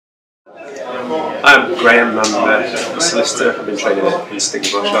I'm Graham, I'm a solicitor. I've been training at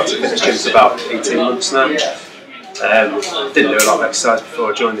Instinctive Martial Arts Fitness Gym for about 18 months now. Didn't do a lot of exercise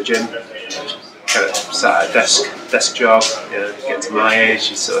before I joined the gym. Kind of sat at a desk job, you know, getting to my age,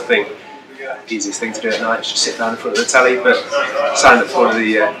 you sort of think, easiest thing to do at night is just sit down in front of the telly, but signed up for one of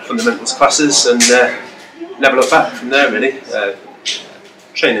the fundamentals classes and never looked back from there really.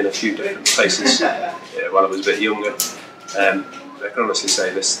 Trained in a few different places while I was a bit younger. I can honestly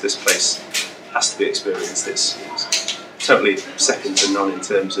say this place has to be experienced. It's totally second to none in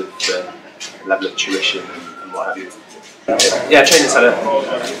terms of level of tuition and what have you. Yeah, training's had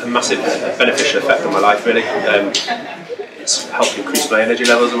a massive beneficial effect on my life really. It's helped increase my energy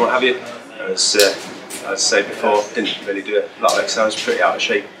levels and what have you. As I say before, didn't really do a lot of exercise, pretty out of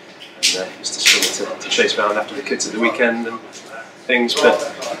shape, and used to struggle to chase around after the kids at the weekend and things, but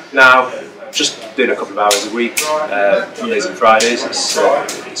now just doing a couple of hours a week, Mondays and Fridays,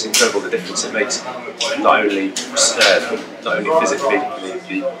 it's incredible the difference it makes, not only physically,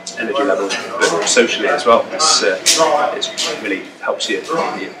 the energy levels, but socially as well. It really helps your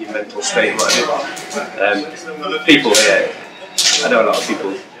mental state and what have you. People here, I know a lot of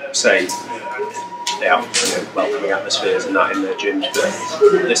people say they have welcoming atmospheres and that in their gyms,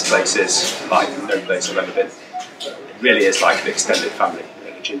 but this place is like no place I've ever been. It really is like an extended family.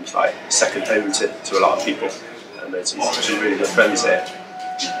 The gym's like second home to a lot of people, and there's some really good friends here.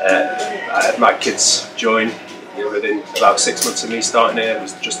 I had my kids join within about 6 months of me starting here. It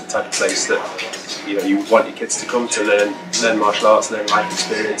was just the type of place that you want your kids to come to learn martial arts, learn life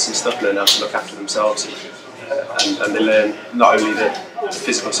experience and stuff, learn how to look after themselves, and they learn not only the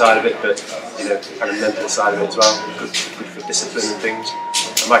physical side of it, but the kind of mental side of it as well. Good for discipline and things.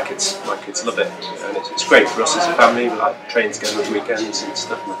 And my kids love it, and it's great for us as a family. We like train together on weekends and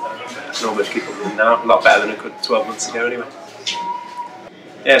stuff. I can almost keep up with them now, a lot better than I could 12 months ago anyway.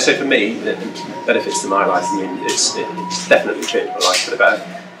 Yeah, so for me, the benefits to my life, I mean, it's definitely changed my life for the better.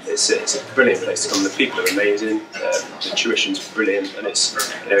 It's a brilliant place to come. The people are amazing. The tuition's brilliant, and it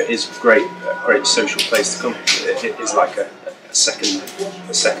is a great social place to come. It is like a second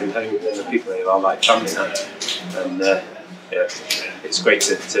home, and the people here are like family now. And it's great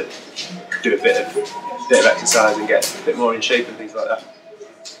to do a bit of exercise and get a bit more in shape and things like that.